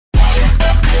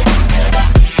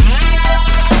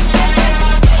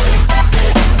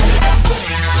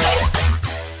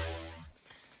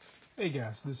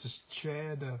guys, this is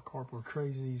Chad of Cardboard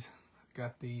Crazies.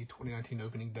 Got the 2019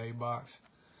 opening day box.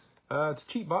 It's a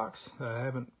cheap box. I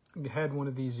haven't had one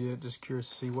of these yet. Just curious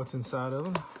to see what's inside of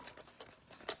them.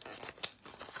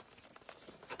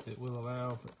 It will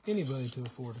allow for anybody to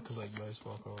afford to collect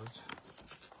baseball cards.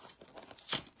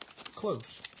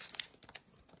 Close.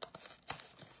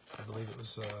 I believe it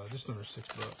was just under $6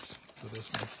 for this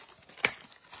one.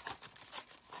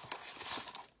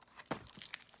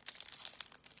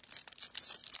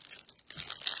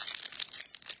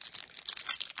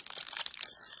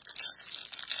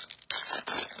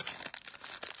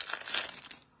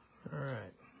 All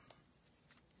right.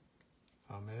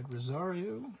 Ahmed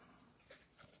Rosario.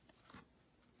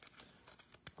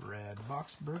 Brad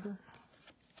Boxberger.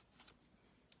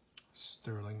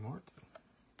 Sterling Marte.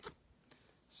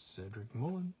 Cedric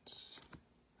Mullins.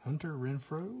 Hunter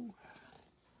Renfroe.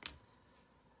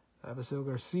 Abigail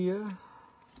Garcia.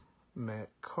 Matt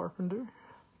Carpenter.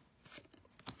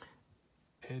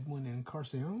 Edwin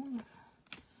Encarnacion.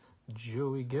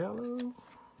 Joey Gallo.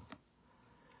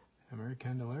 Emery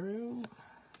Candelario.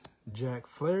 Jack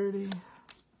Flaherty.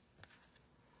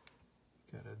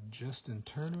 Got a Justin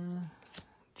Turner.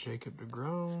 Jacob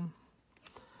DeGrom.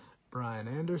 Brian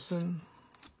Anderson.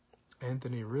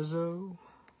 Anthony Rizzo.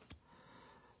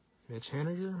 Mitch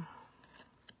Haniger.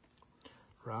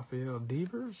 Rafael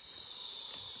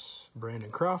Devers.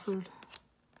 Brandon Crawford.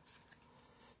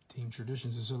 Team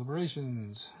Traditions and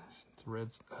Celebrations.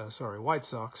 White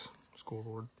Sox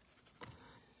scoreboard.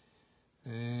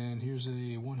 And here's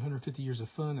a 150 Years of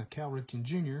Fun of Cal Ripken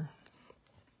Jr.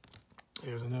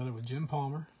 Here's another with Jim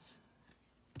Palmer.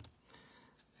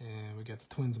 And we got the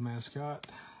Twins mascot,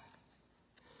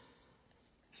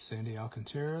 Sandy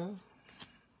Alcantara,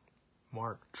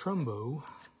 Mark Trumbo,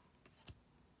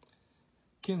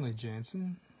 Kenley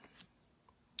Jansen,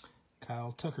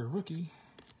 Kyle Tucker rookie,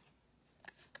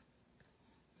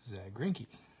 Zach Greinke,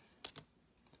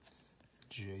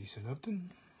 Jason Upton,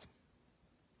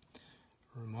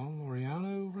 Ramon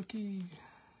Laureano rookie,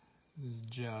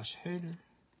 Josh Hader,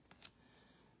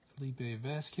 Felipe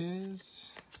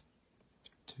Vasquez,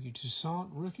 Tuki Toussaint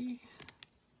rookie,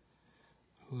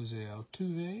 Jose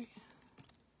Altuve,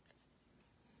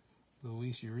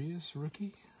 Luis Urias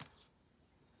rookie,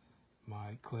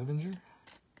 Mike Clevenger,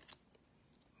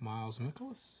 Miles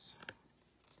Mikolas,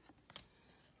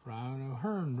 Ryan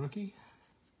O'Hearn rookie,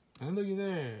 and looky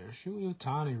there, Shohei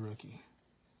Ohtani rookie,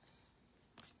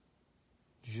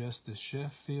 Justice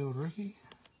Sheffield rookie,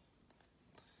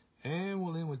 and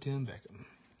we'll end with Tim Beckham.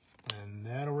 And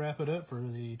that'll wrap it up for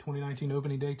the 2019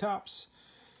 opening day tops.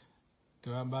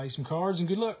 Go out and buy you some cards and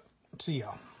good luck. See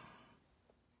y'all.